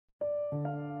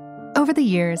Over the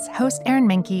years, host Aaron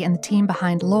Mahnke and the team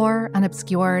behind Lore,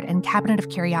 Unobscured, and Cabinet of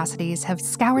Curiosities have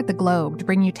scoured the globe to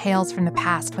bring you tales from the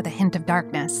past with a hint of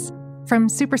darkness. From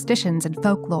superstitions and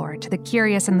folklore to the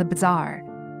curious and the bizarre,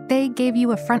 they gave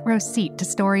you a front row seat to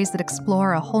stories that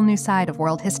explore a whole new side of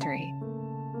world history.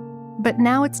 But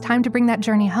now it's time to bring that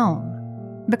journey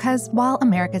home. Because while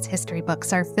America's history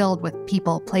books are filled with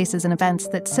people, places, and events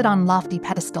that sit on lofty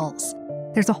pedestals,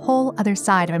 there's a whole other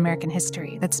side of American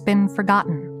history that's been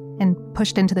forgotten and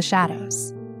pushed into the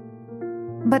shadows.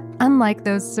 But unlike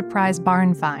those surprise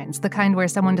barn finds, the kind where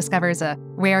someone discovers a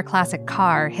rare classic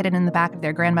car hidden in the back of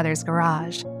their grandmother's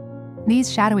garage,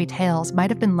 these shadowy tales might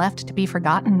have been left to be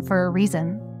forgotten for a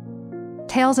reason.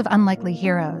 Tales of unlikely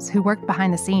heroes who worked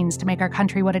behind the scenes to make our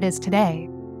country what it is today.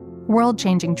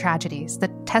 World-changing tragedies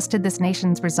that tested this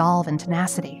nation's resolve and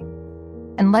tenacity.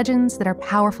 And legends that are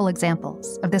powerful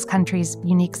examples of this country's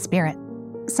unique spirit.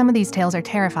 Some of these tales are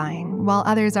terrifying, while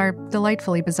others are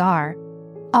delightfully bizarre.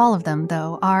 All of them,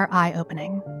 though, are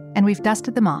eye-opening, and we've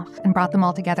dusted them off and brought them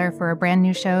all together for a brand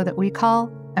new show that we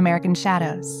call American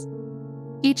Shadows.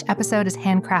 Each episode is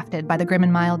handcrafted by the Grim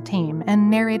and Mild team and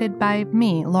narrated by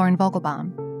me, Lauren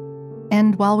Vogelbaum.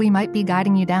 And while we might be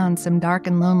guiding you down some dark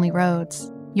and lonely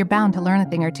roads, you're bound to learn a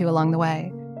thing or two along the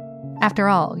way. After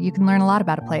all, you can learn a lot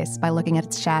about a place by looking at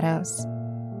its shadows.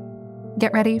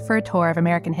 Get ready for a tour of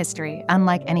American history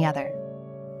unlike any other.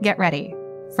 Get ready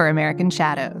for American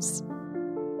Shadows.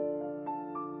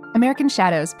 American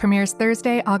Shadows premieres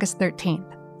Thursday, August 13th.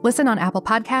 Listen on Apple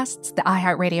Podcasts, the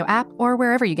iHeartRadio app, or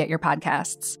wherever you get your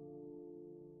podcasts.